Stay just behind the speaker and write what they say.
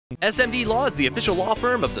SMD Law is the official law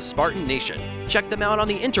firm of the Spartan Nation. Check them out on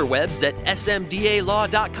the interwebs at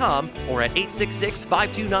smdalaw.com or at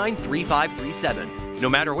 866-529-3537. No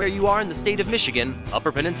matter where you are in the state of Michigan,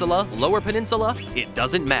 Upper Peninsula, Lower Peninsula, it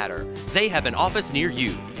doesn't matter. They have an office near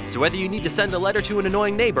you. So whether you need to send a letter to an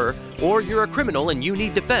annoying neighbor, or you're a criminal and you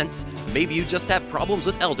need defense, maybe you just have problems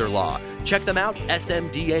with elder law, check them out,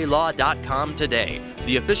 smdalaw.com today.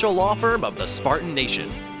 The official law firm of the Spartan Nation.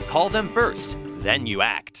 Call them first, then you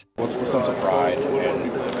act. What's the sense of pride,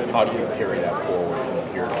 and how do you carry that forward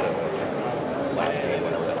from here to last game,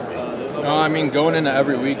 whatever that may be? I mean, going into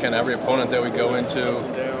every week and every opponent that we go into,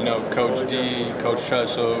 you know, Coach D, Coach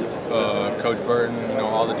Chesso, Coach Burton, you know,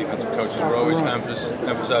 all the defensive coaches were always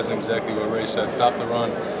emphasizing exactly what Ray said, stop the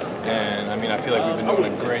run. And I mean, I feel like we've been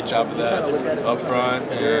doing a great job of that up front,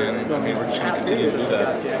 and I mean, we're just going to continue to do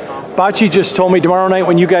that. Bocce just told me tomorrow night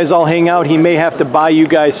when you guys all hang out, he may have to buy you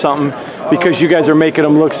guys something because you guys are making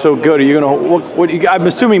him look so good. Are you going to, I'm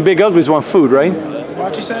assuming Big Uglies want food, right?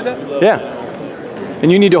 Bocce said that? Yeah.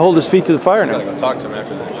 And you need to hold his feet to the fire now. I'm going to go talk to him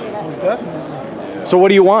after this. Most definitely. So what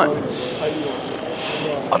do you want?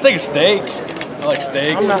 I'll take a steak. I like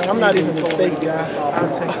steaks. I'm not even a steak guy.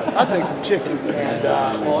 I'll take some chicken.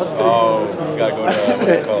 Oh, you gotta go to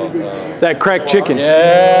what's it called? That cracked chicken.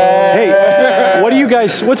 Yeah. Hey,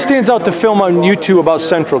 what stands out to film on YouTube about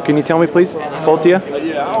Central? Can you tell me, please? Both of you?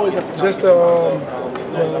 Just all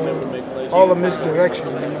the misdirection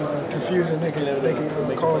and confusing they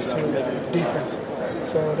can cause to defense.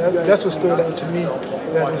 So that's what stood out to me.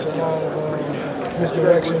 That is a lot of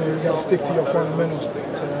misdirection. You got to stick to your fundamentals to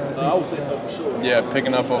beat these guys. Yeah,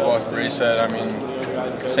 picking up on what Ray said, I mean,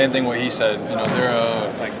 same thing what he said. You know, they're a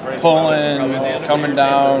pulling, coming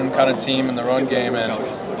down kind of team in the run game, and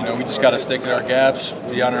you know, we just got to stick to our gaps,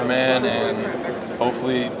 be on our man, and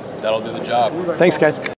hopefully that'll do the job. Thanks, guys.